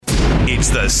It's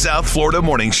the South Florida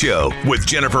Morning Show with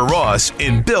Jennifer Ross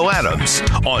and Bill Adams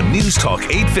on News Talk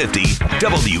 850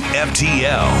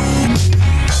 WFTL.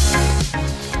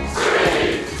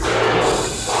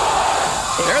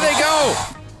 There they go.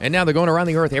 And now they're going around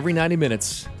the earth every 90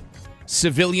 minutes.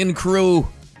 Civilian crew.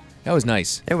 That was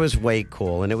nice. It was way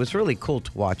cool, and it was really cool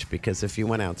to watch because if you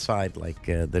went outside like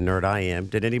the nerd I am,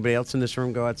 did anybody else in this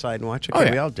room go outside and watch it? Oh,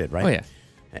 yeah. We all did, right? Oh, yeah.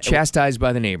 Chastised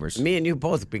by the neighbors. Me and you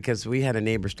both, because we had a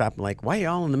neighbor stop and like, why are you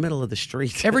all in the middle of the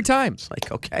street? Every time. It's like,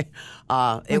 okay.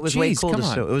 It was way cool to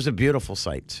see. It was a beautiful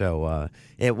sight. So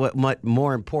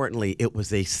more importantly, it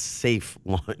was a safe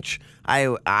launch.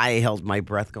 I held my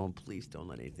breath going, please don't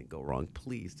let anything go wrong.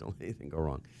 Please don't let anything go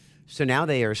wrong. So now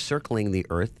they are circling the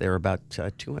Earth. They're about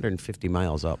 250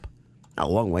 miles up. A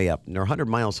long way up. And they're 100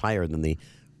 miles higher than the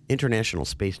International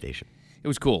Space Station. It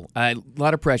was cool. A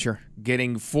lot of pressure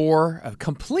getting a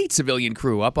complete civilian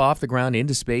crew up off the ground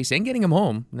into space and getting them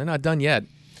home. They're not done yet.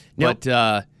 Nope.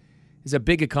 But it's a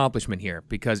big accomplishment here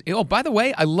because, by the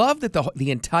way, I love that the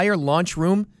entire launch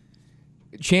room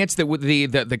chants that with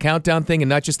the countdown thing and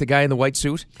not just the guy in the white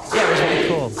suit. Yeah, it was really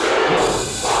cool.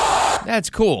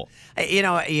 That's cool.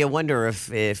 You wonder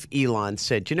if Elon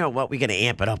said, you know what, we're going to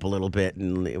amp it up a little bit,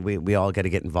 and we all got to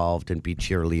get involved and be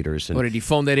cheerleaders. And Did he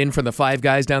phone that in from the five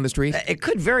guys down the street? It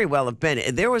could very well have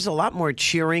been. There was a lot more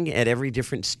cheering at every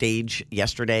different stage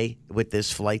yesterday with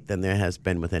this flight than there has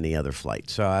been with any other flight.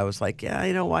 So I was like, yeah,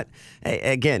 you know what?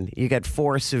 Again, you got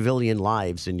 4 civilian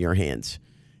lives in your hands.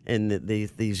 And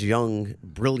these young,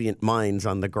 brilliant minds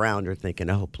on the ground are thinking,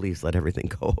 oh, please let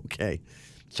everything go okay.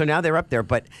 So now they're up there,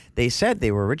 but they said they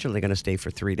were originally going to stay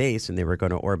for 3 days and they were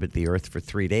going to orbit the Earth for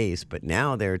 3 days. But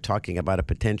now they're talking about a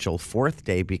potential 4th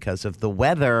day because of the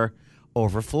weather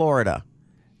over Florida.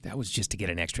 That was just to get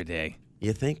an extra day.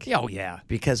 You think? Oh, yeah.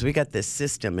 Because we got this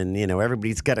system and,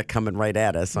 everybody's got it coming right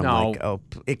at us. I'm like, oh,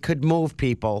 it could move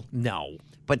people. No.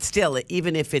 But still,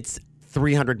 even if it's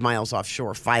 300 miles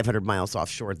offshore, 500 miles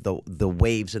offshore, the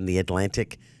waves in the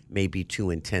Atlantic may be too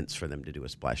intense for them to do a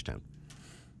splashdown.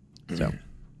 So...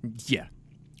 Yeah.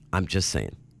 I'm just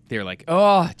saying. They're like,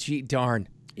 oh, gee, darn.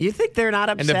 You think they're not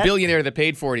upset? And the billionaire that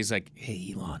paid for it, he's like,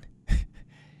 hey, Elon,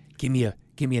 give me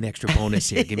an extra bonus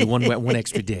here. Give me one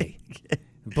extra day.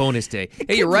 Bonus day.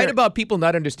 Hey, you're right about people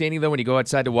not understanding, though, when you go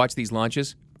outside to watch these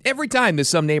launches. Every time there's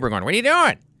some neighbor going, what are you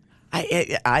doing?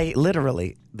 I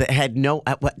literally had no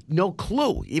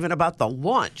clue even about the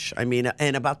launch. I mean,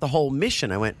 and about the whole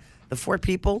mission. I went... The 4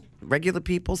 people, regular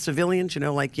people, civilians,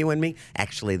 like you and me.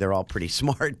 Actually, they're all pretty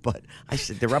smart, but I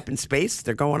said, they're up in space.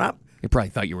 They're going up. They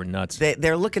probably thought you were nuts.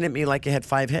 They're looking at me like I had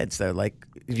 5 heads. They're like,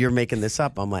 you're making this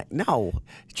up. I'm like, no.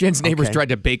 Jen's neighbors tried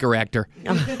to Baker act her.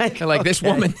 They're like, this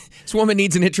woman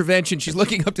needs an intervention. She's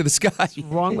looking up to the sky. What's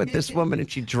wrong with this woman?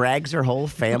 And she drags her whole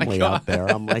family out there.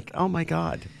 I'm like, oh, my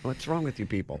God. What's wrong with you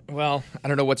people? Well, I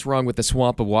don't know what's wrong with the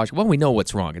swamp of Washington. Well, we know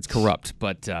what's wrong. It's corrupt.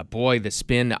 But, boy, the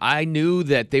spin. I knew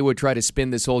that they would try to spin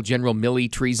this whole General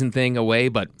Milley treason thing away,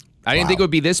 but I didn't think it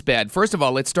would be this bad. First of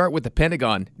all, let's start with the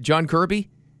Pentagon. John Kirby?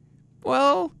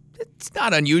 Well, it's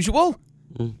not unusual.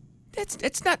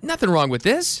 It's not nothing wrong with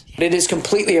this. It is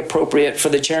completely appropriate for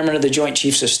the chairman of the Joint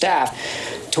Chiefs of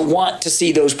Staff to want to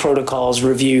see those protocols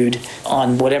reviewed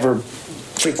on whatever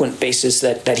frequent basis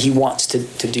that he wants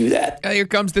to do that. Here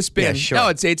comes the spin. Yeah, sure. No,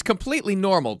 it's completely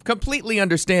normal, completely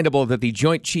understandable that the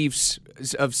Joint Chiefs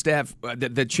of Staff,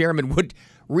 the chairman, would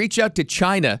reach out to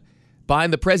China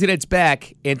behind the president's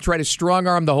back and try to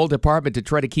strong-arm the whole department to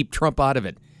try to keep Trump out of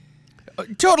it.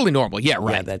 Totally normal. Yeah,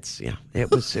 right. Yeah, It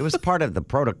was part of the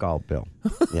protocol, Bill.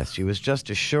 Yes, she was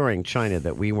just assuring China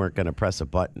that we weren't going to press a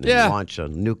button and launch a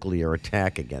nuclear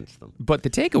attack against them. But the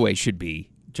takeaway should be,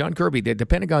 John Kirby, the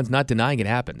Pentagon's not denying it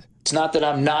happened. It's not that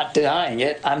I'm not denying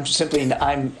it. I'm simply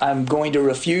I'm going to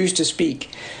refuse to speak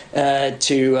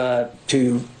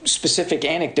to specific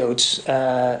anecdotes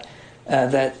that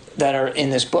are in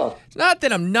this book. It's not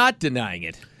that I'm not denying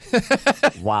it.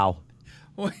 Wow.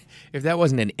 If that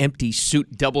wasn't an empty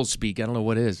suit doublespeak, I don't know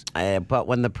what is. But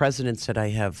when the president said, I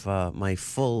have my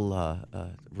full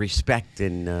respect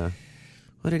and,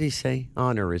 what did he say?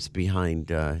 Honor is behind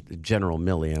General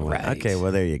Milley. I went, right. Okay,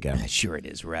 well, there you go. Sure it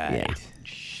is, right. Yeah.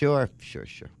 Sure.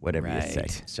 Whatever you say.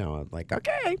 Right. So I'm like,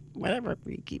 okay, whatever.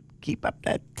 Keep up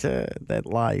that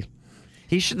lie.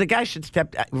 The guy should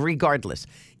step, regardless.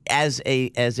 As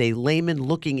a layman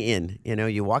looking in,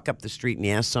 you walk up the street and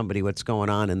you ask somebody what's going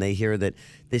on, and they hear that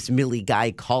this Milley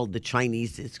guy called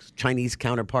his Chinese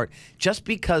counterpart just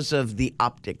because of the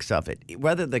optics of it.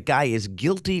 Whether the guy is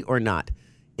guilty or not,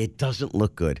 it doesn't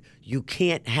look good. You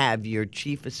can't have your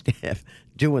chief of staff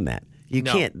doing that. You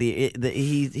No. can't.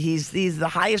 He's the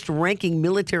highest ranking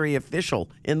military official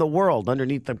in the world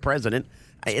underneath the president.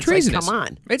 It's treasonous. like, come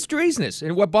on. It's treasonous.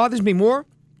 And what bothers me more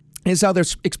is how they're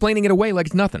explaining it away like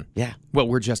it's nothing. Yeah. Well,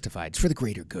 we're justified. It's for the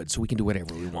greater good, so we can do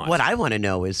whatever we want. What I want to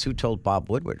know is who told Bob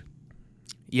Woodward.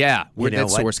 Yeah, where'd that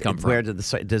source come from? Where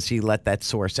does he let that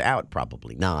source out?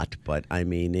 Probably not. But I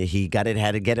mean, he had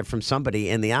to get it from somebody,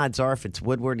 and the odds are, if it's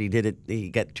Woodward, he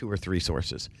got 2 or 3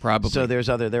 sources. Probably. So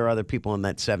there are other people in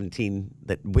that 17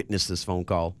 that witnessed this phone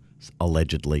call,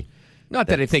 allegedly. Not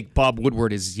that I think Bob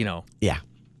Woodward is, Yeah.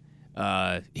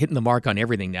 hitting the mark on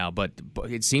everything now, but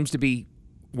it seems to be,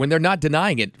 when they're not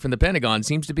denying it from the Pentagon,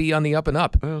 seems to be on the up and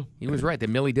up. Well, he was right that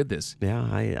Milley did this. Yeah,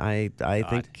 I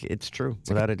think it's true,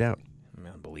 without a doubt.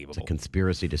 Unbelievable. It's a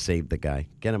conspiracy to save the guy.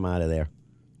 Get him out of there.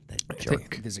 That I jerk.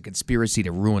 think there's a conspiracy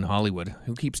to ruin Hollywood.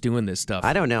 Who keeps doing this stuff?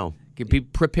 I don't know. Be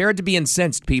prepared to be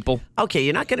incensed, people. Okay,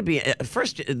 you're not going to be.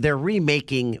 First, they're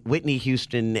remaking Whitney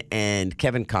Houston and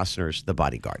Kevin Costner's The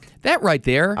Bodyguard. That right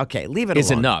there, Okay, leave it is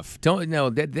alone. enough.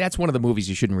 That's one of the movies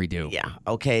you shouldn't redo. Yeah,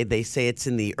 okay. They say it's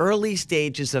in the early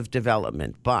stages of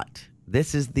development, but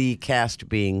this is the cast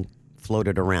being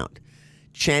floated around.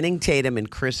 Channing Tatum and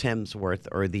Chris Hemsworth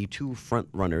are the 2 front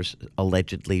runners,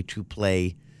 allegedly, to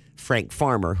play Frank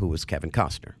Farmer, who was Kevin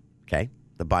Costner. Okay,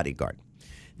 The Bodyguard.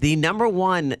 The number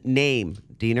 1 name,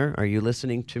 Diener, are you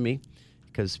listening to me?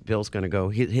 Because Bill's going to go,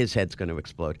 his head's going to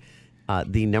explode.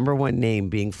 The number 1 name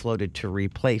being floated to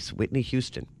replace Whitney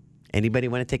Houston. Anybody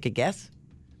want to take a guess?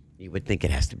 You would think it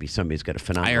has to be somebody who's got a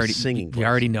phenomenal singing voice. You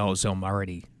already know, so I'm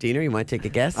already. Diener, you want to take a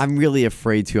guess? I'm really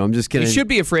afraid to. I'm just going You to. should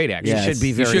be afraid, actually. Yeah, you should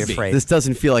be very afraid. This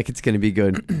doesn't feel like it's going to be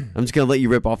good. I'm just going to let you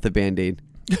rip off the Band-Aid.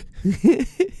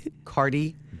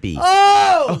 Cardi B.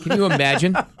 Oh! Can you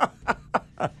imagine?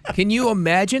 Can you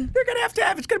imagine? They're going to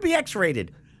have it's going to be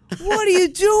X-rated. What are you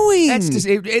doing?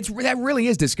 That really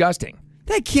is disgusting.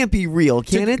 That can't be real,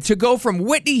 can it? To go from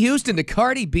Whitney Houston to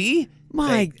Cardi B?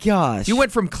 My gosh. You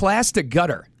went from class to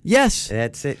gutter. Yes.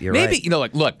 That's it. You're Maybe,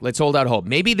 right. look, let's hold out hope.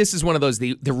 Maybe this is one of those,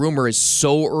 the rumor is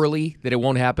so early that it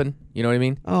won't happen. You know what I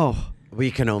mean? Oh. We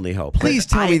can only hope. Please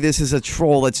tell me this is a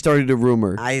troll that started a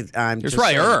rumor. I'm It's just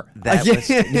probably saying her. That was,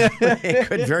 it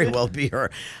could very well be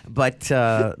her. But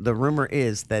the rumor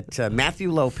is that Matthew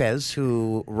Lopez,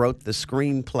 who wrote the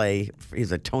screenplay,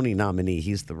 he's a Tony nominee.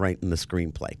 He's writing the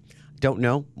screenplay. Don't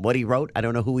know what he wrote. I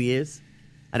don't know who he is.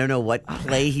 I don't know what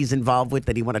play he's involved with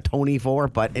that he won a Tony for.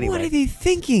 But anyway, What are they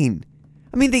thinking?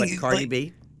 I mean, But Cardi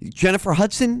B. Jennifer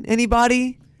Hudson,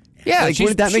 anybody? Yeah,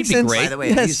 wouldn't that make she'd be sense? great. By the way,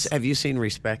 Yes. have you seen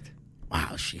Respect?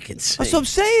 Wow, she can sing. That's what I'm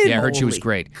saying. Yeah, I heard she was Holy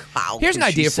great. cow, Here's an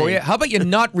can she idea for sing. you. How about you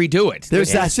not redo it?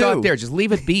 There's that Stop too. there. Just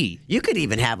leave it be. You could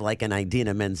even have like an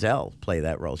Idina Menzel play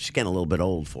that role. She's getting a little bit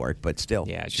old for it, but still,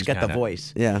 Yeah, she's she's got the kinda-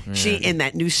 voice. Yeah. She in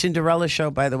that new Cinderella show.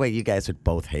 By the way, you guys would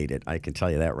both hate it. I can tell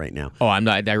you that right now. Oh, I'm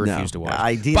not. I refuse to watch.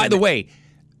 Idina By the way,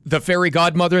 the fairy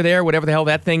godmother there, whatever the hell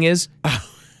that thing is,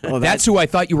 that's who I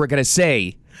thought you were going to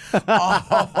say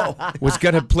was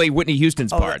going to play Whitney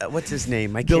Houston's part. What's his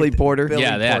name? Billy Porter. Billy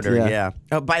Yeah, that. Porter. Yeah. Yeah.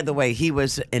 Oh, by the way, he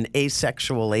was an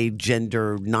asexual,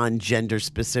 agender, non-gender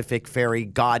specific fairy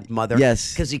godmother.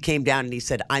 Yes. Because he came down and he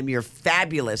said, "I'm your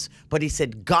fabulous," but he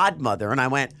said godmother, and I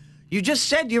went, "You just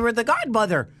said you were the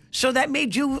godmother, so that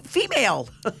made you female."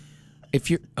 If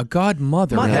you're a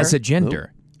godmother, Mother. has a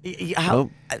gender.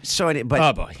 Nope. But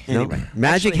Oh, boy. Anyway,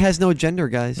 Magic has no gender,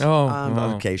 guys.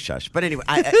 Oh, Okay, shush. But anyway,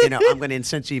 I'm going to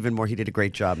incense you even more. He did a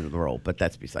great job in the role, but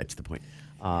that's besides the point.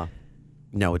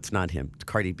 No, it's not him. It's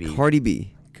Cardi B. Cardi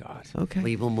B. God. Okay.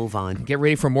 We will move on. Get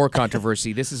ready for more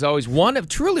controversy. This is always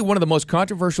truly one of the most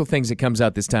controversial things that comes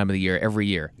out this time of the year, every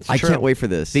year. I can't wait for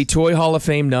this. The Toy Hall of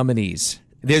Fame nominees.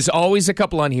 There's always a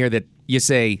couple on here that you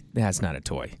say, that's not a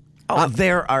toy. Oh,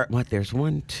 there are what? There's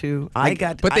 1, 2.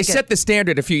 But they set the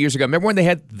standard a few years ago. Remember when they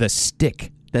had the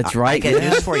stick? That's I right. get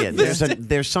news for you.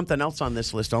 There's something else on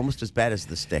this list almost as bad as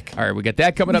the stick. All right, we got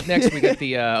that coming up next. We got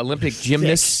the Olympic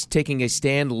gymnasts taking a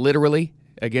stand literally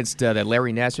against that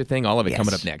Larry Nassar thing. All of it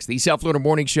coming up next. The South Florida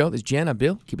Morning Show. This is Jen. I'm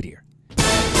Bill. Keep it here.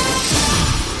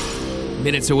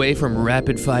 Minutes away from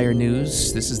rapid fire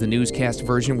news. This is the newscast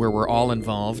version where we're all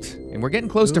involved. And we're getting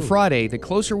close to Friday. The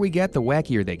closer we get, the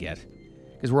wackier they get.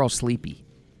 Because we're all sleepy.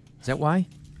 Is that why?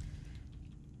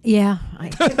 Yeah.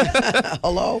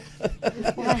 Hello.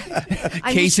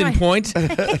 Case in point.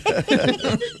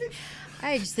 I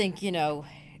just think, the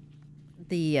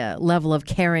level of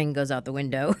caring goes out the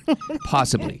window.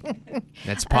 Possibly.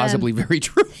 That's possibly very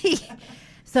true.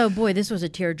 So, boy, this was a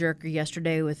tearjerker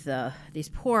yesterday with these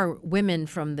poor women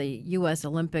from the U.S.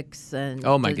 Olympics and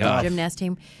Oh, my the God. gymnast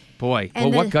team. Boy.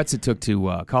 And what the- guts it took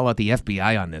to call out the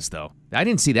FBI on this, though. I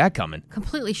didn't see that coming.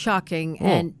 Completely shocking. Oh.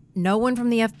 And no one from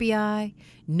the FBI,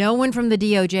 no one from the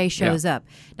DOJ shows up.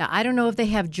 Now, I don't know if they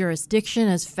have jurisdiction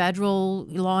as federal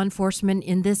law enforcement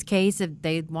in this case, if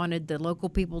they wanted the local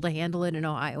people to handle it in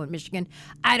Ohio and Michigan.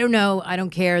 I don't know. I don't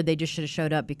care. They just should have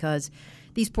showed up because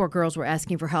these poor girls were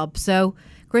asking for help. So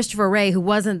Christopher Wray, who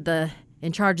wasn't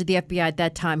in charge of the FBI at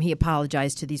that time, he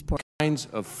apologized to these poor kinds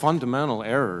of fundamental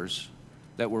errors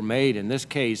that were made in this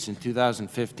case in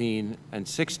 2015 and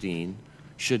 16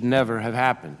 should never have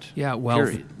happened. Yeah, well,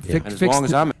 period. And as long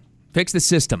as I'm fix the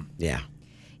system. Yeah.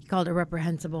 He called it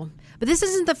reprehensible. But this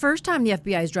isn't the first time the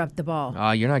FBI has dropped the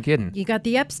ball. You're not kidding. You got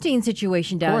the Epstein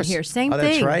situation down here. Same Oh, thing.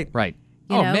 that's right. Right.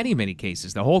 You know? Many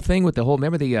cases. The whole thing with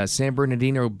remember the San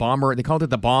Bernardino bomber? They called it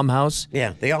the bomb house.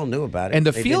 Yeah, they all knew about it. And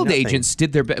the They did field nothing. agents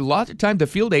did their best. A lot of the time, the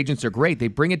field agents are great. They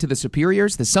bring it to the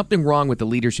superiors. There's something wrong with the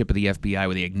leadership of the FBI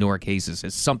where they ignore cases.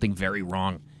 There's something very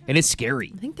wrong. And it's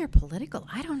scary. I think they're political.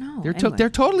 I don't know. They're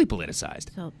totally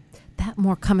politicized. So that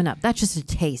more coming up. That's just a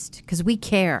taste because we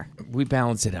care. We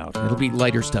balance it out. It'll be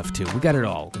lighter stuff, too. We got it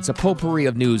all. It's a potpourri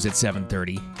of news at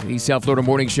 7:30. The South Florida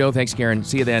Morning Show. Thanks, Karen.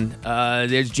 See you then.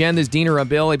 There's Jen, there's Dina,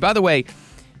 Bill. Hey, by the way,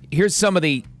 here's some of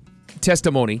the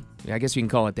testimony, I guess you can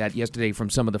call it that, yesterday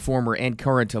from some of the former and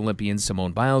current Olympians.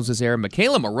 Simone Biles was there.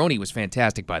 Michaela Maroney was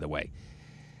fantastic, by the way.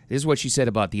 This is what she said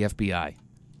about the FBI.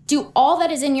 Do all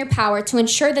that is in your power to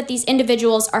ensure that these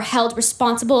individuals are held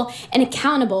responsible and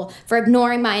accountable for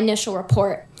ignoring my initial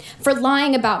report, for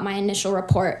lying about my initial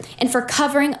report, and for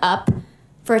covering up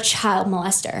for a child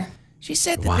molester. She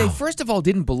said that they, first of all,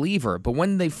 didn't believe her, but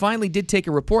when they finally did take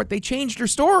a report, they changed her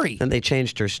story. And they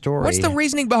changed her story. What's the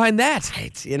reasoning behind that?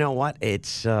 It's, you know what?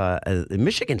 It's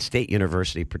Michigan State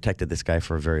University protected this guy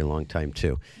for a very long time,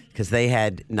 too, because they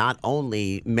had not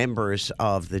only members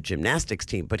of the gymnastics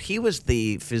team, but he was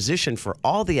the physician for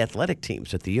all the athletic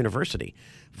teams at the university.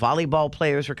 Volleyball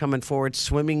players were coming forward,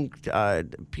 swimmers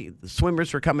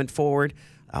were coming forward.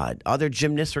 Other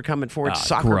gymnasts are coming forward,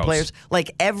 soccer gross. players.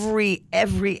 Like every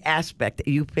aspect,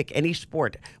 you pick any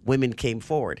sport, women came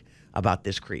forward about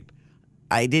this creep.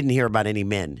 I didn't hear about any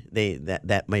men.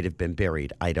 That might have been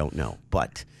buried. I don't know.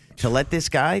 But to let this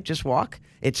guy just walk,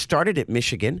 it started at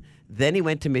Michigan. Then he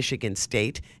went to Michigan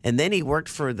State, and then he worked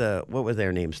for what were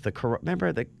their names?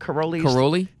 Remember the Carollis?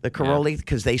 Caroli? The Caroli,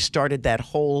 because they started that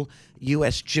whole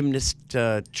U.S. gymnast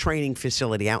training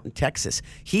facility out in Texas.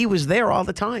 He was there all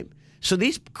the time. So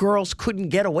these girls couldn't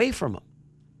get away from him.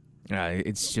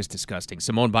 It's just disgusting.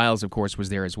 Simone Biles, of course, was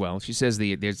there as well. She says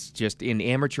there's just in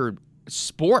amateur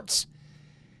sports,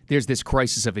 there's this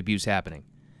crisis of abuse happening.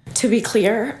 To be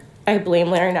clear, I blame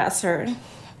Larry Nassar,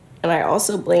 and I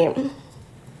also blame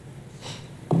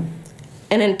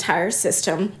an entire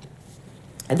system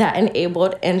that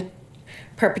enabled and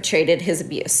perpetrated his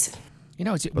abuse. You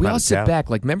know, we all sit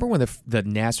back. Like, remember when the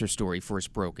Nassar story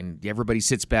first broke and everybody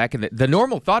sits back and the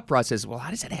normal thought process, well, how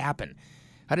does it happen?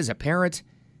 How does a parent,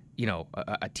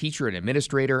 a teacher, an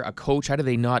administrator, a coach, how do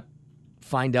they not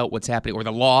find out what's happening? Or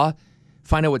the law,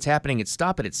 find out what's happening and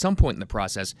stop it at some point in the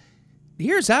process.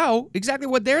 Here's how, exactly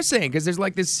what they're saying, because there's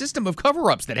like this system of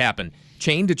cover-ups that happen,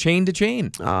 chain to chain to chain.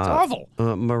 It's awful.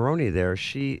 Maroney there,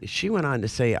 she went on to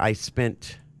say, I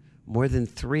spent more than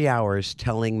 3 hours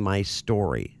telling my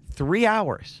story. 3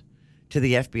 hours to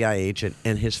the FBI agent,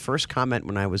 and his first comment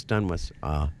when I was done was,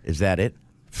 is that it?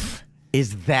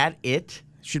 Is that it?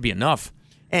 Should be enough.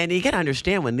 And you got to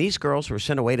understand, when these girls were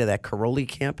sent away to that Caroli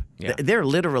camp, they're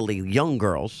literally young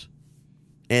girls,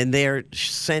 and they're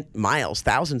sent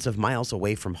thousands of miles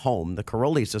away from home. The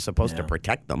Carolis are supposed to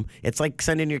protect them. It's like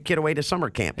sending your kid away to summer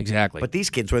camp. Exactly. But these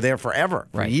kids were there forever,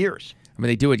 for years. I mean,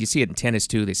 they do it. You see it in tennis,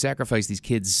 too. They sacrifice these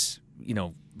kids,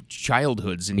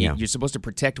 childhoods, and you're supposed to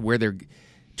protect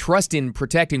trust in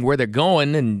protecting where they're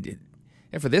going, and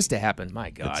for this to happen, my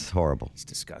God. It's horrible. It's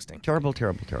disgusting. Terrible,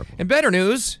 terrible, terrible. And better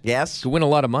news. Yes. To win a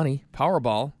lot of money.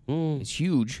 Powerball is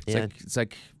huge. It's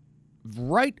like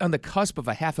right on the cusp of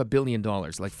 $500 million,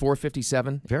 like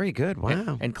 457. Very good.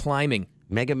 Wow. And climbing.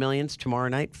 Mega Millions tomorrow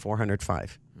night,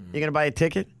 405. You going to buy a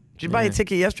ticket? Did you buy a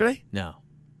ticket yesterday? No.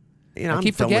 I keep done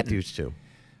with forgetting. these two.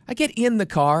 I get in the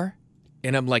car,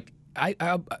 and I'm like, I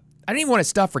don't even want to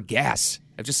stop for gas.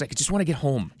 I'm just like, I just want to get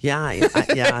home. Yeah, I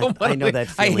know that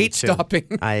feeling, I hate too.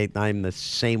 stopping. I'm the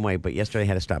same way, but yesterday I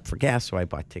had to stop for gas, so I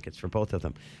bought tickets for both of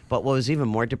them. But what was even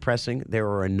more depressing, there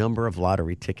were a number of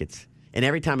lottery tickets. And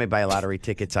every time I buy lottery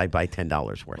tickets, I buy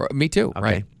 $10 worth. Me too, okay?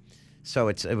 Right. So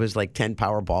it was like 10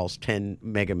 Powerballs, 10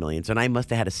 Mega Millions, and I must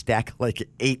have had a stack of like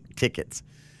 8 tickets.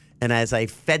 And as I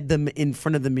fed them in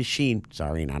front of the machine,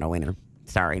 sorry, not a winner.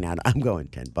 Sorry, not. I'm going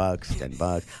 $10,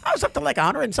 $10. I was up to like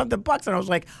 $100 and something bucks, and I was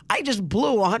like, I just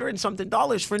blew $100 and something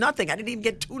for nothing. I didn't even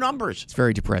get 2 numbers. It's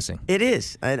very depressing. It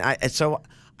is, and so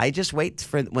I just wait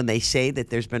for when they say that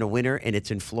there's been a winner and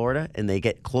it's in Florida and they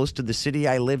get close to the city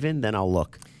I live in, then I'll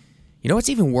look. You know what's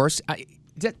even worse?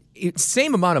 It's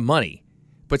same amount of money,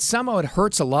 but somehow it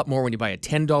hurts a lot more when you buy a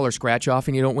 $10 scratch off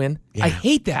and you don't win. Yeah. I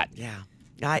hate that. Yeah.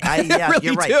 Yeah, really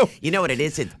you're right. do. You know what it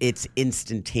is? It's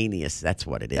instantaneous. That's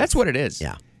what it is. That's what it is.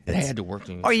 Yeah. I had to work.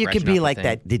 Or you could be like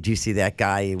that. Did you see that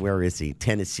guy? Where is he?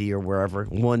 Tennessee or wherever?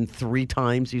 Won 3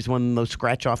 times. He's won those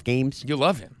scratch-off games. You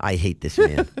love him. I hate this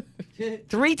man.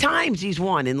 3 times he's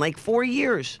won in like 4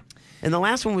 years. And the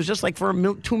last one was just like for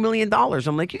 $2 million.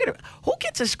 I'm like, who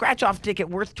gets a scratch-off ticket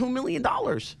worth $2 million?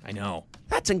 I know.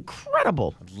 That's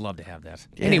incredible. I'd love to have that.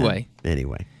 Yeah. Anyway,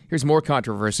 Here's more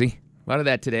controversy. A lot of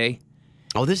that today.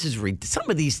 Oh, this is some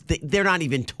of these. They're not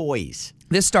even toys.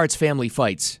 This starts family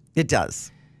fights. It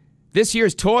does. This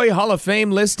year's Toy Hall of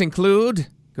Fame list include.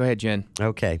 Go ahead, Jen.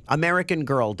 Okay, American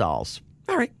Girl dolls.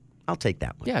 All right, I'll take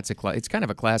that one. Yeah, it's kind of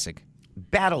a classic.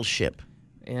 Battleship.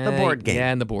 The board game.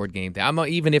 Yeah, and the board game. I'm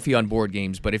even iffy on board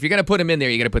games, but if you're going to put them in there,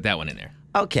 you got to put that one in there.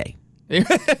 Okay.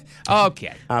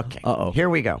 Okay. Uh-oh. Here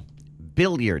we go.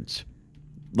 Billiards.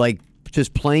 Like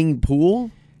just playing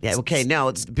pool? Yeah, okay.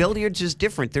 No, billiards is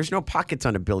different. There's no pockets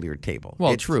on a billiard table.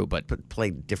 Well, it's true, but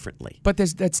played differently. But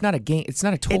that's not a game. It's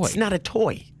not a toy. It's not a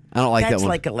toy. I don't like That's that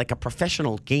one. That's like a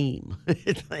professional game.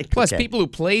 Plus, people who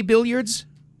play billiards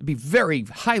would be very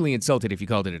highly insulted if you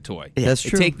called it a toy. Yeah. That's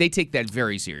true. They take that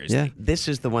very seriously. Yeah. This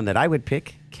is the one that I would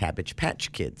pick, Cabbage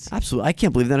Patch Kids. Absolutely. I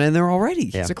can't believe they're in there already.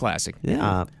 Yeah. It's a classic.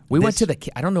 Yeah. We went to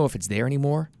I don't know if it's there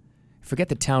anymore. Forget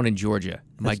the town in Georgia.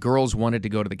 My girls wanted to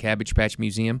go to the Cabbage Patch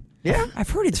Museum. Yeah. I've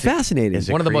heard it's fascinating. is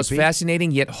it One of the most creepy?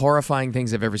 fascinating yet horrifying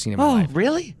things I've ever seen in my life.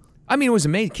 Really? I mean, it was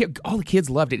amazing. All the kids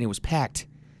loved it, and it was packed.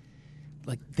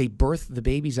 Like, they birthed the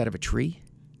babies out of a tree.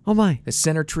 Oh, my. The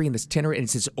center tree and this tenor, and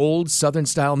it's this old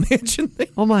Southern-style mansion thing.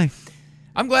 Oh, my.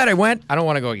 I'm glad I went. I don't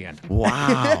want to go again.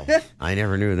 Wow. I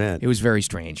never knew that. It was very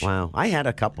strange. Wow. I had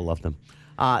a couple of them.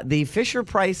 The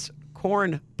Fisher-Price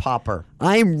corn popper.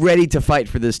 I'm ready to fight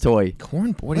for this toy.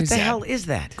 Corn? What is the that? hell is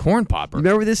that? Corn popper.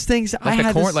 Remember this thing?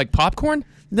 Like popcorn?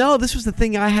 No, this was the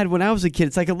thing I had when I was a kid.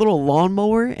 It's like a little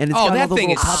lawnmower, and it's got that all the thing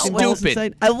little is popping balls stupid.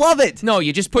 inside. I love it. No,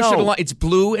 you just push it along. It's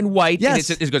blue and white, Yes.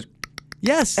 and it goes...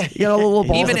 Yes. You got all the little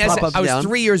balls Even that as pop up I and was down.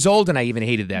 3 years old, and I even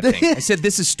hated that thing. I said,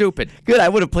 this is stupid. Good. I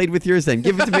would have played with yours then.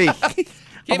 Give it to me.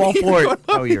 I'm all for it.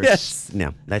 Oh, you're Yes.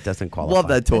 no, that doesn't qualify. Love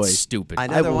that toy. That's stupid. I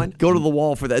know. I Another will one? go to the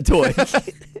wall for that toy.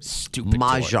 Stupid toy.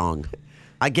 Mahjong.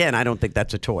 Again, I don't think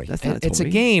that's a toy. That's not a It's a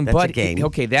toy. game, That's a but game.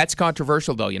 okay, that's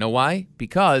controversial though. You know why?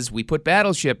 Because we put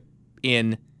Battleship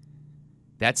in.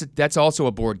 That's also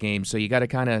a board game, so you got to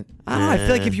kind of I don't know. I feel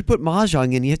like if you put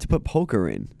Mahjong in, you have to put poker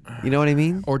in. You know what I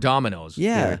mean? or dominoes.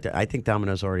 Yeah. I think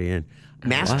Domino's already in.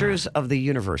 Masters of the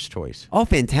Universe toys. Oh,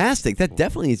 fantastic. That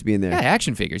definitely needs to be in Yeah, there.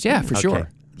 action figures. Yeah, for sure. Okay.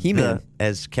 He-Man.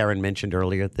 As Karen mentioned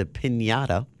earlier, the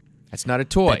pinata. That's not a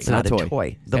toy. That's not a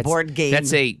toy. The That's- board game.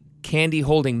 That's a candy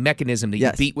holding mechanism that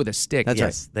Yes. you beat with a stick. That's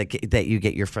Yes, that you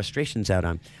get your frustrations out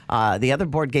on. The other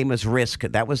board game was Risk.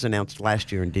 That was announced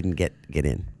last year and didn't get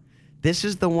in. This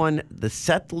is the one, the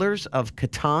Settlers of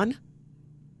Catan.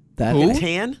 That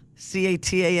Catan?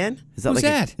 C-A-T-A-N? Is that Who's like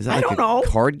that? Is that I like don't a know.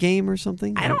 card game or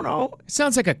something? I don't know. It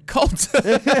sounds like a cult.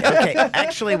 Okay,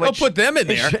 actually, I'll put them in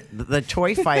there. The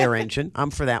toy fire engine.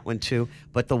 I'm for that one too.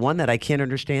 But the one that I can't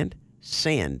understand,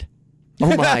 sand.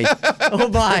 Oh my! Oh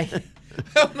my!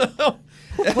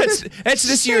 That's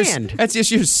this year's. Sand? That's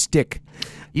this year's stick.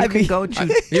 You can go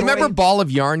to. You remember Ball of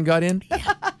Yarn got in?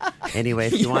 Anyway,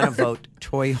 if you want to vote,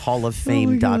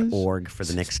 toyhalloffame.org for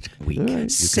the next week. You can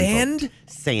vote. Sand?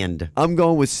 Sand. I'm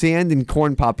going with sand and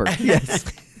corn popper. Yes.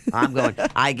 I'm going.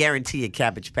 I guarantee you,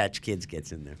 Cabbage Patch Kids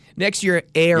gets in there. Next year,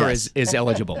 air Yes. is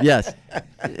eligible. Yes.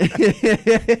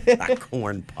 A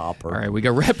corn popper. All right, we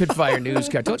got rapid fire news.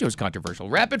 I told you it was controversial.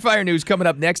 Rapid fire news coming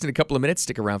up next in a couple of minutes.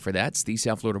 Stick around for that. It's the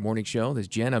South Florida Morning Show. There's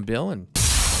Jen, I'm Bill, and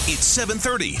It's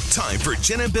 7:30. Time for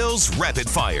Jen and Bill's Rapid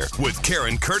Fire with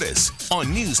Karen Curtis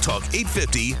on News Talk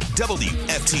 850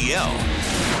 WFTL.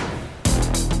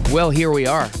 well, here we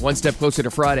are, one step closer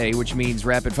to Friday, which means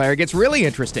rapid fire gets really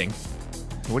interesting.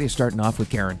 What are you starting off with,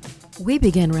 Karen? We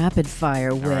begin rapid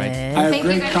fire with. right. I have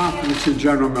great confidence in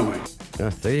General Milley.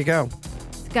 There you go.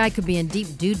 This guy could be in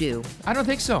deep doo-doo. I don't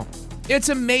think so. It's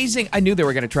amazing. I knew they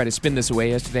were going to try to spin this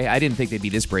away yesterday. I didn't think they'd be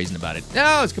this brazen about it.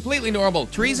 No, it's completely normal.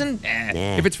 Treason? Nah.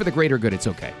 If it's for the greater good, it's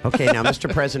okay. Okay, now, Mr.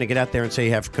 President, get out there and say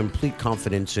you have complete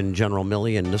confidence in General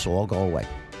Milley, and this will all go away.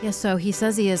 Yeah, so he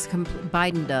says he has,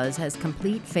 Biden has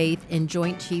complete faith in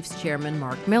Joint Chiefs Chairman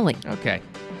Mark Milley. Okay.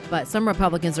 But some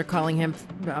Republicans are calling him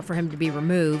for him to be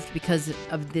removed because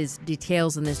of these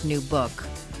details in this new book.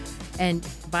 And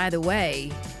by the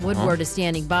way, Woodward is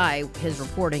standing by his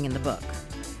reporting in the book.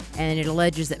 And it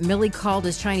alleges that Milley called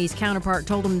his Chinese counterpart,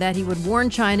 told him that he would warn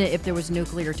China if there was a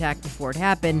nuclear attack before it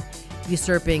happened,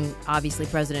 usurping, obviously,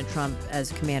 President Trump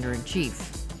as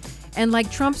commander-in-chief. And like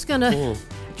Trump's gonna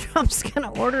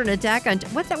order an attack on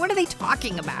what are they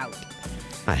talking about?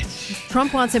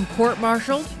 Trump wants him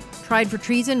court-martialed, tried for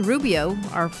treason. Rubio,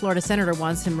 our Florida senator,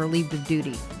 wants him relieved of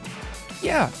duty.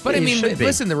 Yeah, but I mean,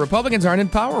 listen, the Republicans aren't in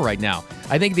power right now.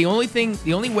 I think the only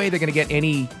way they're going to get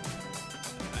any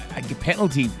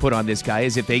penalty put on this guy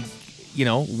is if they,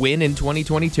 win in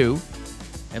 2022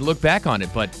 and look back on it.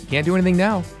 But you can't do anything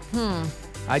now.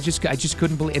 I just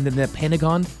couldn't believe. And then the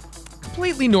Pentagon,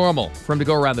 completely normal for him to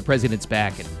go around the president's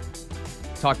back and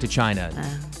talk to China.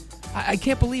 I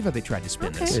can't believe how they tried to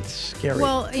spin this. It's scary.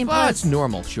 Well, it's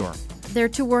normal, sure. They're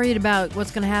too worried about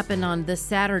what's going to happen on this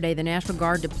Saturday. The National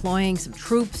Guard deploying some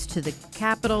troops to the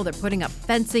Capitol. They're putting up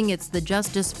fencing. It's the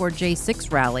Justice for J6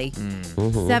 rally.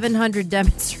 700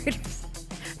 demonstrators.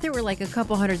 There were like a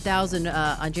couple 100,000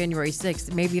 on January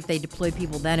 6th. Maybe if they deployed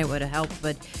people then it would have helped.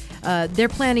 But they're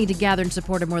planning to gather in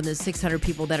support of more than 600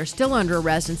 people that are still under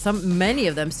arrest and many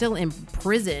of them still in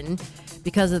prison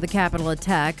because of the Capitol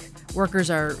attack. Workers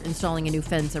are installing a new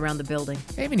fence around the building.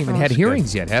 They haven't even had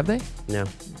hearings yet, have they? No.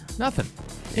 Nothing.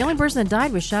 The only person that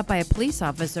died was shot by a police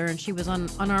officer, and she was an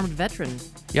unarmed veteran.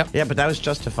 Yep. Yeah, but that was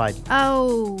justified.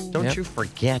 Oh. Don't you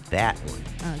forget that one.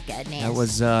 Oh, goodness. That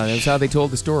was how they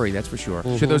told the story, that's for sure.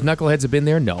 Should those knuckleheads have been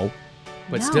there? No.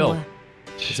 But still,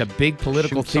 it's a big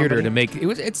political theater to make.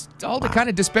 It's all to kind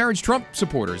of disparage Trump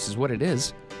supporters is what it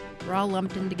is. We're all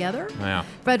lumped in together. Yeah.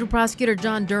 Federal prosecutor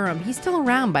John Durham, he's still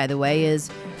around, by the way, is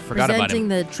presenting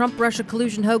the Trump-Russia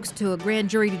collusion hoax to a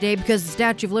grand jury today because the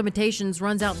statute of limitations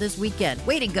runs out this weekend.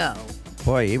 Way to go.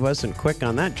 Boy, he wasn't quick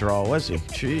on that draw, was he?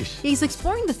 Jeez. He's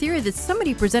exploring the theory that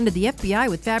somebody presented the FBI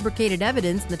with fabricated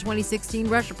evidence in the 2016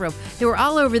 Russia probe. They were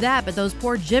all over that, but those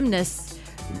poor gymnasts,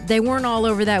 they weren't all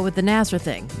over that with the Nassar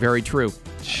thing. Very true.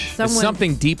 There's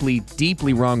something deeply,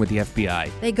 deeply wrong with the FBI.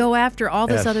 They go after all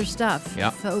this other stuff. Yeah.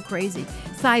 So crazy.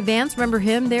 Cy Vance, remember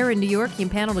him there in New York? He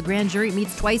impaneled a grand jury. It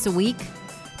meets twice a week.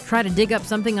 Try to dig up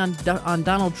something on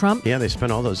Donald Trump. Yeah, they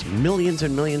spent all those millions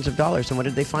and millions of dollars, and what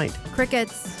did they find?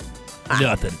 Crickets.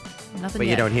 Nothing. Nothing But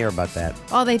yet. you don't hear about that.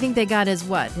 All they think they got is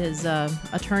what? His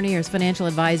attorney or his financial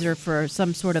advisor for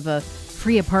some sort of a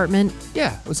free apartment.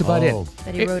 Yeah, that's about it.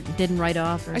 That he didn't write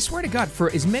off. I swear to God, for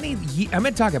as many, I'm going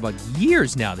to talk about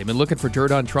years now, they've been looking for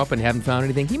dirt on Trump and haven't found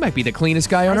anything. He might be the cleanest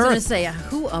guy on earth. I was going to say,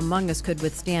 who among us could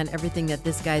withstand everything that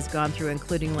this guy's gone through,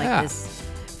 including this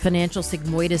financial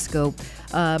sigmoidoscope?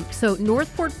 So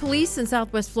Northport Police in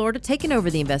Southwest Florida taking over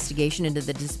the investigation into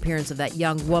the disappearance of that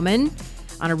young woman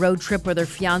on a road trip with her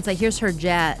fiance. Here's her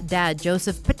dad,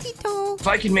 Joseph Petito. If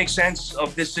I could make sense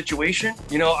of this situation,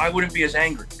 I wouldn't be as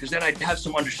angry because then I'd have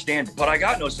some understanding. But I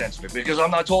got no sense of it because I'm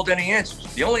not told any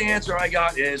answers. The only answer I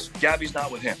got is Gabby's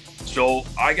not with him. So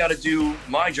I got to do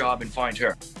my job and find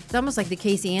her. It's almost like the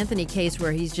Casey Anthony case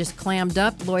where he's just clammed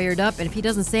up, lawyered up, and if he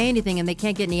doesn't say anything and they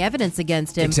can't get any evidence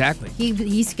against him,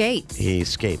 he skates. He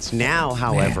skates. Now,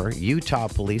 however, Utah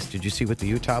police, did you see what the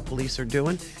Utah police are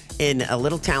doing? In a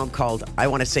little town called, I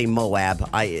want to say Moab.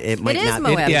 It might not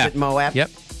Moab. Is it Moab?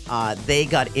 Yep. They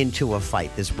got into a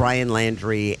fight. This Brian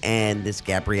Landry and this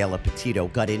Gabriella Petito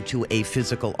got into a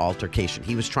physical altercation.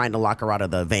 He was trying to lock her out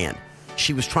of the van.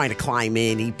 She was trying to climb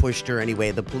in. He pushed her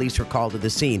anyway. The police were called to the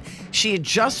scene. She had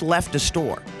just left a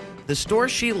store. The store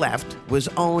she left was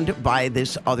owned by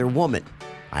this other woman.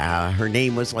 Her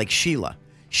name was like Sheila.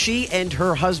 She and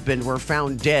her husband were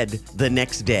found dead the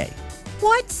next day.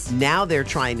 What? Now they're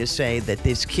trying to say that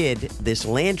this kid, this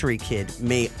Landry kid,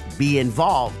 may be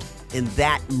involved in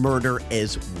that murder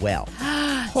as well.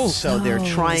 So they're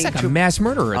trying it's like to a mass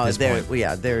murderer at this point.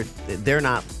 Yeah, they're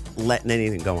not letting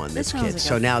anything go on this kid. Like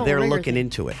so now they're looking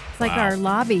into it. It's like our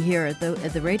lobby here at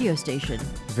the radio station.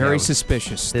 Very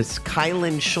suspicious. This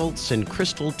Kylan Schultz and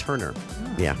Crystal Turner.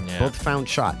 Yeah, both found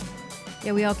shot.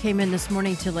 Yeah, we all came in this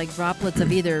morning to like droplets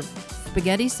of either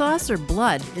spaghetti sauce or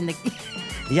blood in the.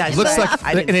 Yeah, it looks like,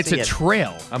 and it's a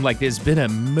trail. I'm like, there's been a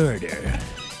murder.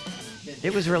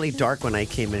 It was really dark when I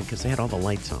came in because they had all the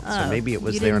lights on. So maybe it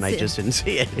was you there and didn't I just didn't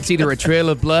see it. It's either a trail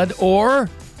of blood or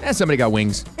somebody got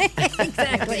wings.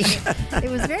 Exactly.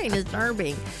 It was very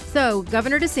disturbing. So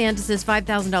Governor DeSantis'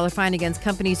 $5,000 fine against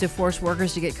companies who force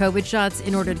workers to get COVID shots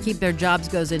in order to keep their jobs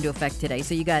goes into effect today.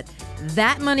 So you got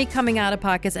that money coming out of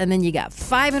pockets, and then you got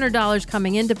 $500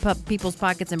 coming into people's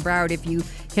pockets in Broward if you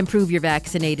can prove you're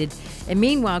vaccinated. And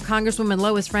meanwhile, Congresswoman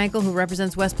Lois Frankel, who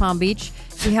represents West Palm Beach,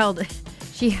 she held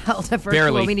She held a virtual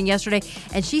Barely. meeting yesterday,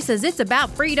 and she says it's about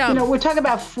freedom. You know, we're talking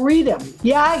about freedom.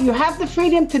 Yeah, you have the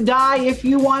freedom to die if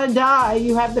you want to die.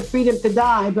 You have the freedom to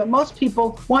die, but most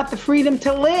people want the freedom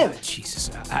to live.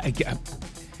 Jesus.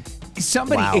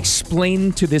 Somebody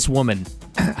explain to this woman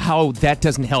how that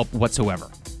doesn't help whatsoever.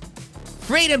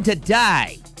 Freedom to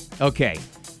die. Okay.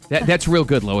 That's real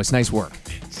good, Lois. Nice work.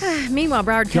 Meanwhile,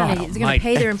 Broward County is going almighty. to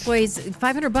pay their employees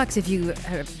 $500 if you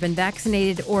have been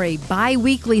vaccinated, or a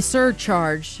bi-weekly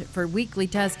surcharge for weekly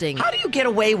testing. How do you get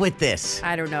away with this?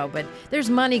 I don't know, but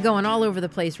there's money going all over the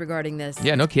place regarding this.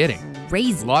 Yeah, no kidding.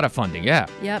 Crazy. A lot of funding, yeah.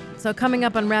 Yep. So coming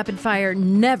up on Rapid Fire,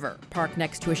 never park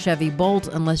next to a Chevy Bolt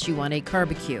unless you want a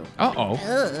barbecue.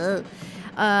 Uh-oh.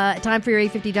 Time for your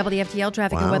 850 WFTL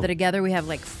traffic and weather together. We have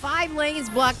like 5 lanes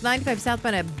blocked, 95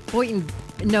 southbound at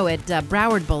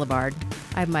Broward Boulevard.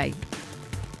 I have my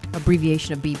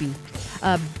abbreviation of BB.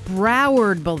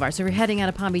 Broward Boulevard. So if you're heading out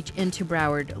of Palm Beach into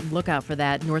Broward, look out for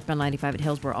that. Northbound 95 at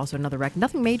Hillsborough, also another wreck.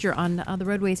 Nothing major on the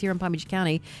roadways here in Palm Beach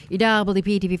County. You dial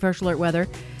WPTV First Alert Weather.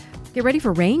 Get ready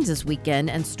for rains this weekend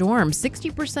and storms.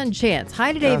 60% chance.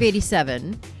 High today of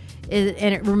 87.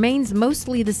 And it remains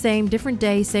mostly the same, different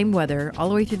day, same weather, all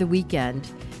the way through the weekend.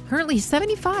 Currently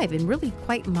 75 and really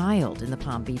quite mild in the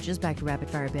Palm Beaches. Back to Rapid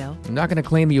Fire, Bill. I'm not going to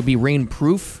claim you'll be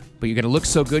rain-proof, but you're going to look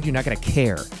so good you're not going to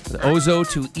care. The Ozo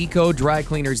to Eco Dry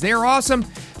Cleaners. They're awesome.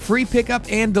 Free pickup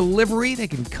and delivery. They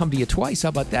can come to you twice. How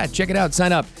about that? Check it out.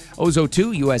 Sign up.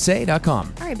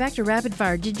 Ozo2USA.com. All right, back to Rapid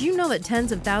Fire. Did you know that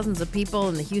tens of thousands of people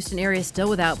in the Houston area still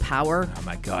without power? Oh,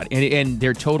 my God. And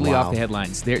they're totally off the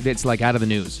headlines. It's like out of the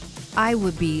news. I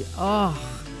would be,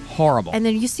 horrible. And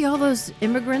then you see all those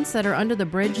immigrants that are under the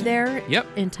bridge there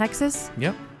in Texas?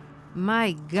 Yep.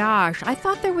 My gosh. I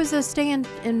thought there was a stay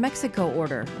in Mexico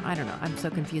order. I don't know. I'm so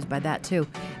confused by that, too.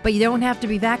 But you don't have to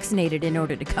be vaccinated in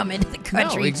order to come into the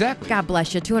country. No, exactly. God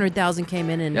bless you. 200,000 came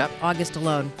in August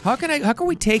alone. How can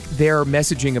we take their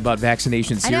messaging about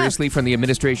vaccination seriously from the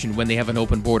administration when they have an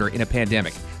open border in a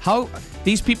pandemic?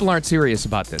 These people aren't serious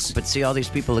about this. But see, all these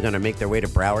people are going to make their way to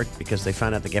Broward because they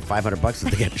found out they get $500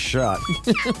 if they get a shot.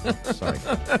 Sorry.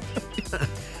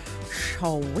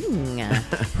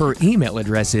 Her email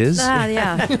address is...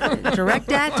 Direct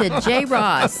that to J.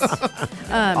 Ross.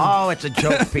 It's a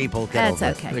joke, people. That's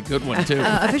okay. It's a good one, too.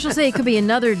 Officials say it could be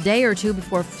another day or two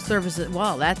before services...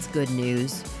 Well, that's good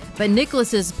news. But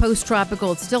Nicholas's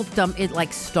post-tropical, it's still dumb. It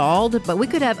stalled, but we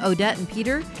could have Odette and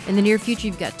Peter in the near future.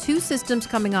 You've got 2 systems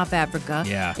coming off Africa.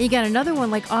 Yeah. And you got another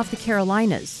one off the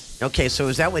Carolinas. Okay, so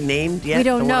is that one named yet? We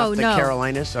don't know. The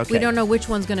Carolinas? Okay. We don't know which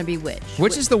one's going to be which.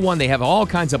 Which is the one? They have all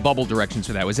kinds of bubble directions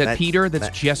for that. Was that Peter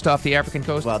that's just off the African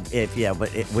coast? Well,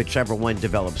 whichever one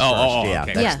develops first.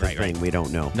 Okay. That's the thing. We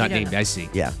don't know. Not named, I see.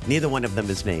 Yeah, neither one of them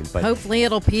is named. But hopefully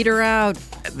it'll peter out.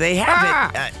 They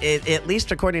have it, at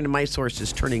least according to my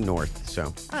sources, turning north.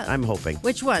 So I'm hoping.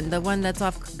 Which one? The one that's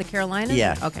off the Carolinas?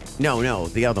 Yeah. Okay. No,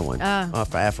 the other one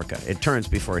off Africa. It turns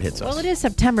before it hits us. Well, it is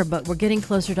September, but we're getting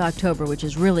closer to October, which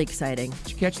is really exciting.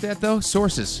 Did you catch that, though?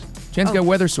 Sources. Jen's got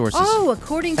weather sources. Oh,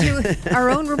 according to our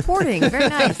own reporting. Very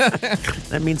nice.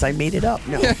 That means I made it up.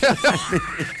 No.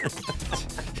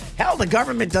 Hell, the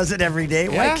government does it every day.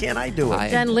 Why can't I do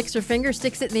it? Jen licks her finger,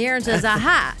 sticks it in the air, and says,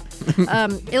 aha.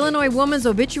 Illinois woman's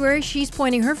obituary, she's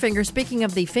pointing her finger, speaking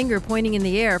of the finger pointing in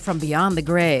the air from beyond the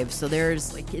grave. So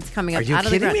there's, it's coming up out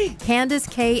of the ground. Are you kidding me? Candace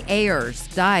K. Ayers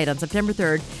died on September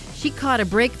 3rd. She caught a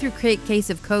breakthrough case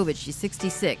of COVID. She's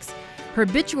 66. Her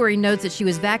obituary notes that she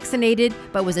was vaccinated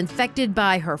but was infected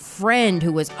by her friend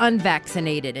who was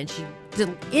unvaccinated. And she,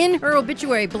 in her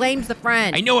obituary, blames the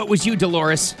friend. I know it was you,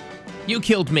 Dolores. You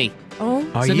killed me. Oh,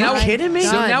 are you kidding me?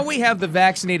 So now we have the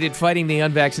vaccinated fighting the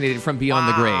unvaccinated from beyond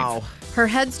the grave. Her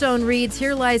headstone reads,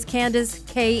 "Here lies Candace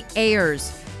K.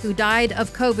 Ayers, who died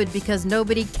of COVID because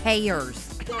nobody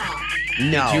cares."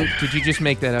 No. Did you just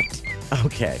make that up?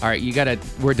 Okay. All right,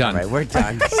 we're done. All right, we're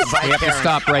done. We have to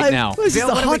stop right now. Bill,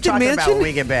 what are we talking about when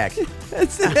we get back?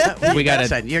 We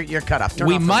got it. You're cut off.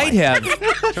 We might have.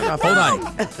 Hold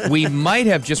on. We might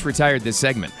have just retired this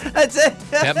segment. That's it.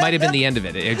 That might have been the end of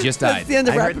it. It just died. That's the end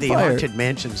of I heard Rapid the Fire. haunted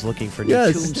mansion's looking for new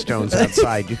tombstones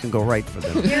outside. You can go right for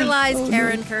them. Here lies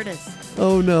Karen Curtis.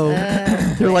 Oh, no.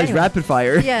 Here lies Rapid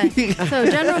Fire. Yeah. So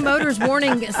General Motors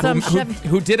warning some Chevy...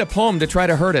 Who did a poem to try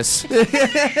to hurt us.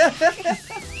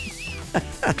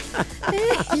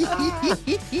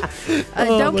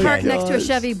 Don't park next to a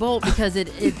Chevy Bolt because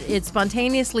it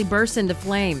spontaneously bursts into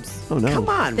flames. Oh, no. Come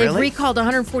on, They've really? recalled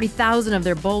 140,000 of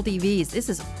their Bolt EVs. This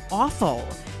is awful.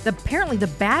 Apparently the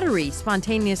battery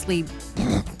spontaneously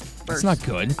bursts. That's not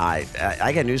good.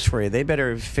 I got news for you. They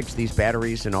better fix these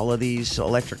batteries in all of these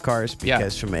electric cars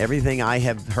because from everything I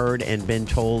have heard and been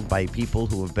told by people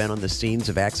who have been on the scenes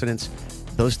of accidents,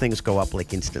 those things go up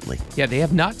like instantly. Yeah, they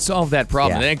have not solved that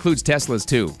problem. Yeah. That includes Teslas,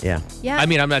 too. Yeah. Yeah. I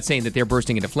mean, I'm not saying that they're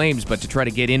bursting into flames, but to try to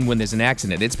get in when there's an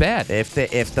accident, it's bad.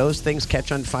 If those things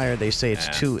catch on fire, they say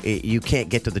you can't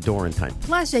get to the door in time.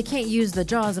 Plus, they can't use the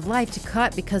jaws of life to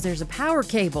cut because there's a power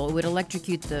cable. It would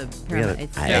electrocute the paramedic.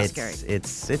 It's very scary.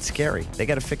 It's scary. They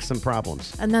got to fix some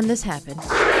problems. And then this happened.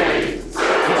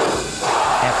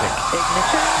 Epic.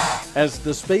 As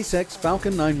the SpaceX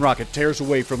Falcon 9 rocket tears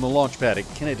away from the launch pad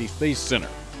at Kennedy Space Center.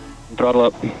 Throttle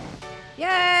up.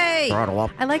 Yay! Throttle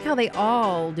up. I like how they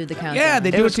all do the countdown. Yeah,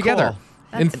 they do it was together.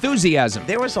 cool. Enthusiasm.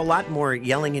 There was a lot more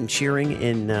yelling and cheering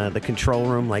in the control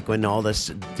room, like when all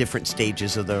the different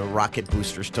stages of the rocket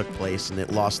boosters took place, and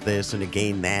it lost this and it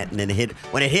gained that, and then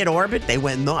when it hit orbit, they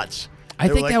went nuts. I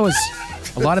think that was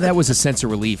a lot of that was a sense of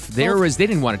relief. They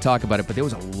didn't want to talk about it, but there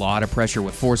was a lot of pressure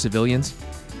with 4 civilians.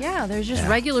 Yeah, there's just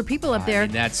regular people up there. I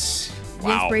mean, that's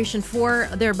The Inspiration 4,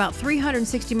 they're about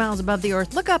 360 miles above the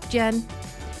Earth. Look up, Jen.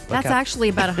 That's actually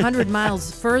about 100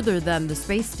 miles further than the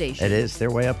space station. It is.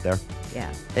 They're way up there.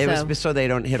 Yeah. It was so they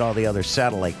don't hit all the other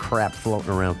satellite crap floating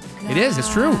around. It is.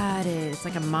 It's true. It is. It's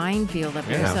like a minefield up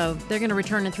there. Yeah. So they're going to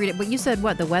return in 3 days. But you said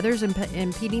what? The weather's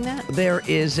impeding that? There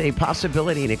is a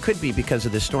possibility, and it could be because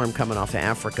of the storm coming off of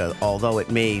Africa. Although it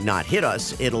may not hit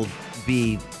us, it'll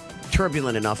be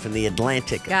turbulent enough in the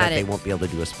Atlantic they won't be able to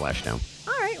do a splashdown.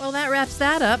 All right. Well, that wraps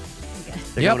that up.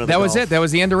 Yep, that was it. That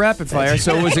was the end of Rapid Fire.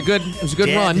 So it was a good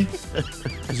run.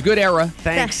 It was a good era.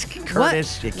 Thanks,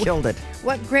 Curtis. You killed it.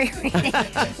 What great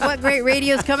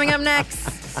radio is coming up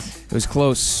next? It was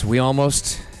close. We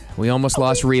almost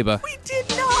lost Reba. We did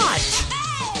not.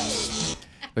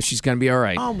 But she's going to be all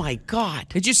right. Oh, my God.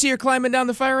 Did you see her climbing down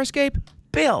the fire escape?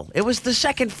 Bill, it was the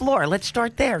second floor. Let's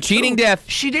start there. Cheating death.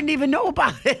 She didn't even know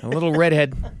about it. A little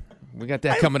redhead. We got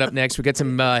that coming up next. We got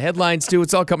some headlines, too.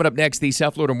 It's all coming up next. The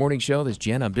South Florida Morning Show. There's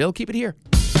Jen. I'm Bill. Keep it here.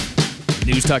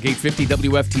 News Talk 850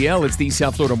 WFTL. It's the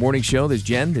South Florida Morning Show. There's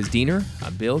Jen. There's Diener.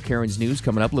 I'm Bill. Karen's news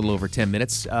coming up a little over 10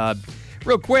 minutes.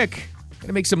 Real quick,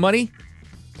 gonna make some money.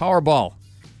 Powerball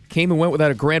came and went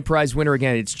without a grand prize winner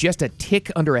again. It's just a tick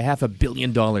under $500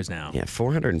 million now. Yeah,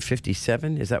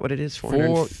 457. Is that what it is?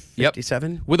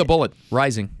 457? Yep. With a bullet,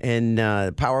 rising. And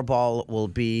Powerball will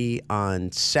be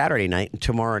on Saturday night. And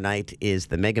tomorrow night is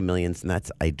the Mega Millions, and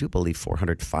that's, I do believe,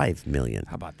 405 million.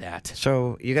 How about that?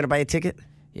 So you're going to buy a ticket?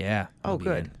 Yeah. Oh,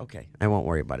 good. In. Okay. I won't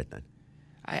worry about it then.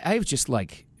 I was just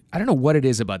like, I don't know what it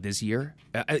is about this year.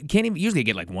 I can't even usually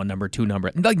get like 1 number, 2 number,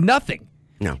 like nothing.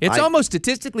 No, it's almost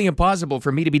statistically impossible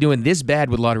for me to be doing this bad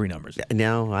with lottery numbers.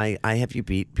 No, I have you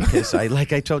beat because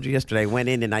like I told you yesterday, I went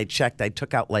in and I checked. I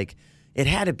took out it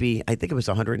had to be, I think it was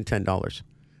 $110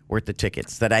 worth of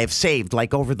tickets that I have saved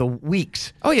over the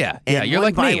weeks. Oh, yeah. And yeah, you're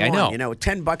like me. I know.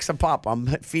 $10 a pop. I'm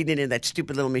feeding in that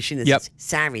stupid little machine that says,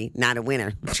 sorry, not a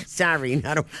winner. Sorry,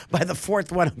 not a... By the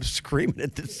 4th one, I'm screaming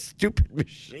at this stupid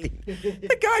machine.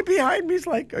 The guy behind me is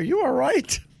like, are you all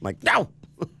right? I'm like, no.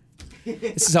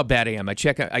 This is how bad I am. I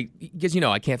check, because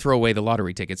I can't throw away the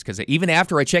lottery tickets because even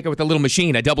after I check it with the little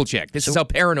machine, I double check. This is how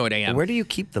paranoid I am. Where do you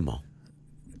keep them all?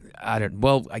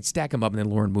 I stack them up and then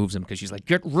Lauren moves them because she's like,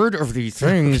 get rid of these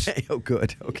things. Okay. Oh,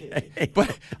 good. Okay.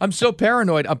 But I'm so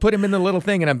paranoid. I put them in the little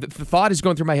thing and the thought is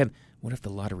going through my head, what if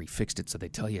the lottery fixed it so they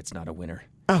tell you it's not a winner?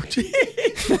 Oh, gee.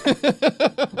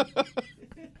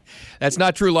 That's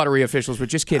not true, lottery officials. We're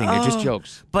just kidding. They're just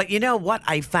jokes. But you know what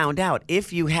I found out?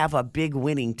 If you have a big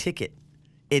winning ticket,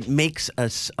 it makes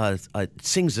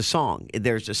sings a song.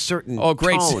 There's a certain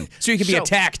tone. So you can be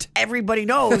attacked. Everybody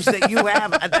knows that you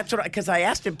have. That's what because I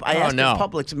asked him. I asked no. in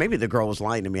Publix. Maybe the girl was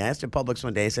lying to me. I asked in Publix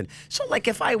one day. I said, "So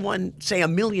if I won, say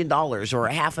 $1 million or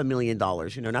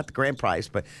 $500,000, not the grand prize,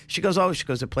 but she goes,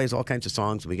 it plays all kinds of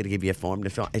songs. We got to give you a form to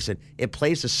fill." I said, "It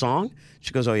plays a song?"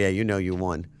 She goes, "Oh yeah, you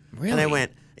won." Really? And I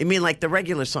went, "You mean like the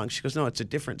regular song?" She goes, "No, it's a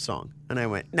different song." And I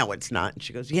went, "No, it's not." And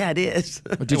she goes, "Yeah, it is."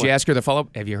 Did you ask her the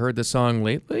follow-up? Have you heard the song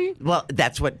lately? Well,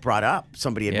 that's what brought up.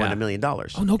 Somebody had won $1 million.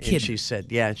 Oh, no kidding. And she said,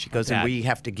 yeah. And she goes, and we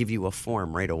have to give you a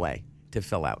form right away to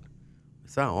fill out.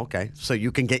 So, okay. So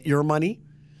you can get your money?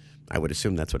 I would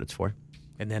assume that's what it's for.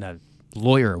 And then a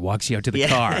lawyer walks you out to the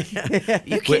car.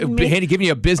 You can't giving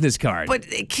you a business card.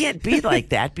 But it can't be like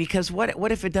that because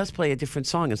what if it does play a different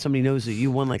song and somebody knows that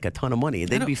you won a ton of money?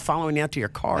 They'd be following you out to your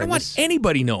car. I don't want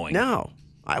anybody knowing. No.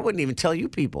 I wouldn't even tell you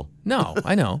people. No,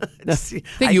 I know. I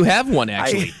think you have one,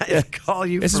 actually. I call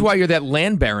you. This is why you're that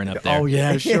land baron up there. Oh,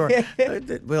 yeah, sure.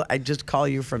 Well, I just call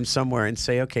you from somewhere and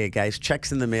say, okay, guys,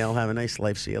 check's in the mail. Have a nice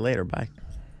life. See you later. Bye.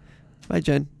 Bye,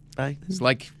 Jen. Bye. It's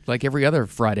like every other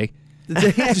Friday.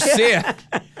 Just see ya.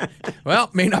 Well,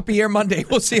 may not be here Monday.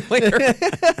 We'll see you later.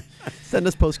 Send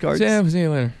us postcards. Yeah, see you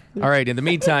later. All right, in the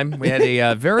meantime, we had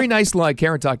a very nice launch.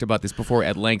 Karen talked about this before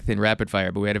at length in Rapid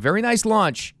Fire, but we had a very nice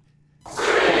launch.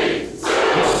 I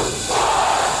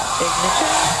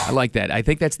like that. I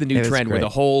think that's the new trend where the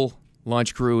whole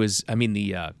launch crew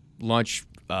the launch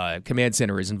command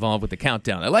center is involved with the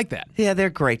countdown. I like that. Yeah, they're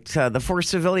great. The four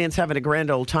civilians having a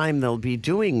grand old time. They'll be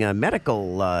doing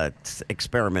medical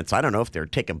experiments. I don't know if they're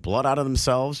taking blood out of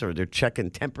themselves or they're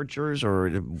checking temperatures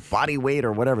or body weight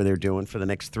or whatever they're doing for the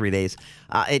next 3 days.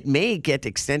 It may get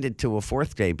extended to a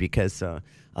fourth day because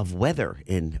of weather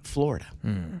in Florida.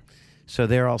 So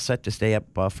they're all set to stay up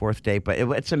fourth day. But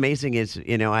what's amazing is,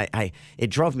 it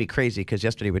drove me crazy because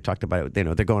yesterday we talked about it.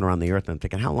 They're going around the earth. And I'm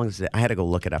thinking, how long is it? I had to go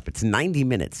look it up. It's 90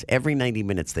 minutes. Every 90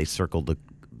 minutes they circle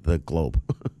the globe.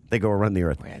 They go around the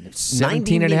earth.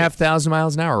 17,500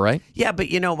 miles an hour, right? Yeah, but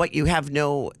you know what? You have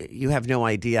no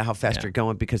idea how fast you're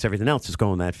going because everything else is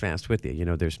going that fast with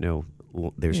you. There's no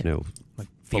like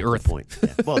the Earth point.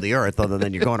 Yeah. Well, the Earth, other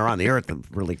than you're going around the Earth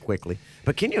really quickly.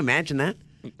 But can you imagine that?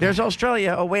 There's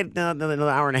Australia. Oh, wait, another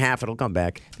hour and a half. It'll come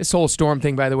back. This whole storm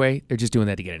thing, by the way, they're just doing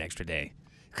that to get an extra day.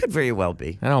 Could very well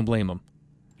be. I don't blame them.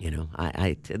 They're going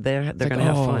to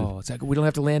have fun. It's like, we don't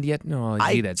have to land yet? No,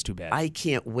 gee, that's too bad. I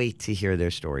can't wait to hear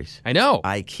their stories. I know.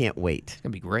 I can't wait. It's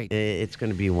going to be great. It's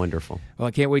going to be wonderful. Well,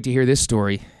 I can't wait to hear this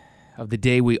story of the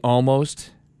day we almost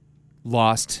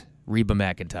lost Reba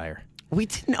McEntire. We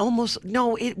didn't almost.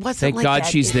 No, it wasn't Thank like God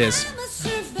that. she's this.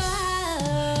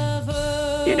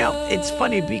 It's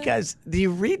funny because you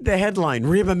read the headline,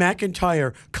 Reba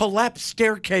McEntire, collapsed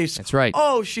staircase. That's right.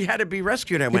 Oh, she had to be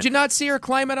rescued. Did you not see her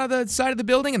climb out of the side of the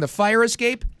building and the fire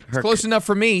escape? It's close enough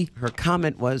for me. Her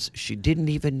comment was she didn't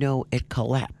even know it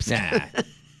collapsed. Nah,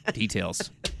 details.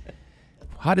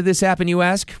 How did this happen, you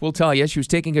ask? We'll tell you. She was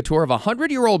taking a tour of a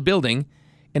 100-year-old building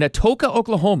in Atoka,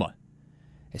 Oklahoma.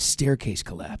 A staircase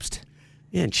collapsed.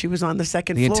 Yeah, and she was on the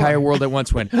second floor. The entire world at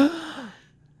once went,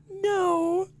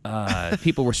 no.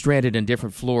 People were stranded in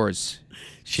different floors.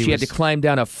 She had to climb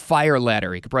down a fire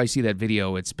ladder. You could probably see that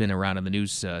video. It's been around on the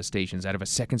news stations out of a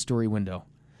second-story window.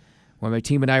 When my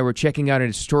team and I were checking out a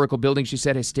historical building, she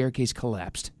said a staircase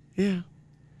collapsed. Yeah.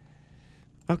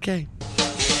 Okay.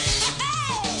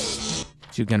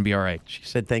 She's going to be all right. She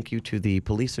said thank you to the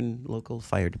police and local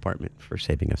fire department for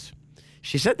saving us.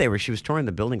 She said she was touring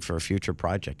the building for a future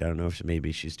project. I don't know if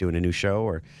maybe she's doing a new show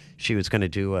or she was going to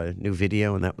do a new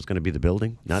video and that was going to be the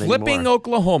building. Not Flipping anymore.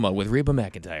 Oklahoma with Reba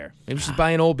McEntire. Maybe she's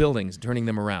buying old buildings and turning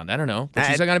them around. I don't know. But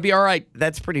she's going to be all right.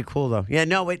 That's pretty cool, though. Yeah,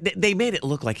 no, they made it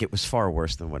look like it was far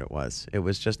worse than what it was. It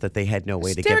was just that they had no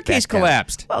way to get back down. Staircase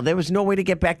collapsed. Well, there was no way to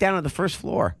get back down to the first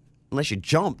floor unless you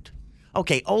jumped.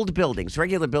 Okay, old buildings.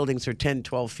 Regular buildings are 10,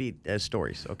 12 feet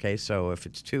stories. Okay, so if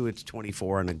it's 2, it's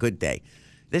 24 on a good day.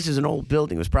 This is an old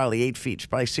building. It was probably 8 feet. It's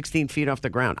probably 16 feet off the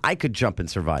ground. I could jump and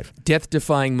survive.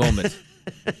 Death-defying moment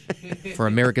for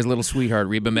America's little sweetheart,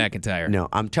 Reba McEntire. No,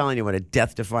 I'm telling you what a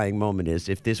death-defying moment is.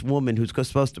 If this woman who's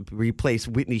supposed to replace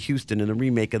Whitney Houston in the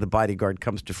remake of The Bodyguard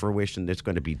comes to fruition, there's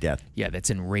going to be death. Yeah, that's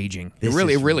enraging. It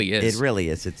really is. It really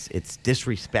is. It's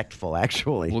disrespectful,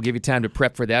 actually. We'll give you time to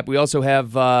prep for that. We also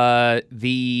have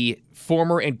the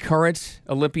former and current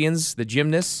Olympians, the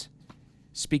gymnasts,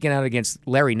 speaking out against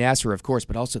Larry Nassar, of course,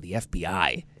 but also the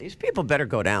FBI. These people better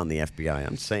go down, the FBI.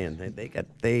 I'm saying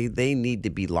they need to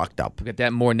be locked up. We'll get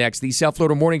that more next. The South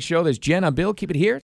Florida Morning Show. There's Jen. I'm Bill. Keep it here.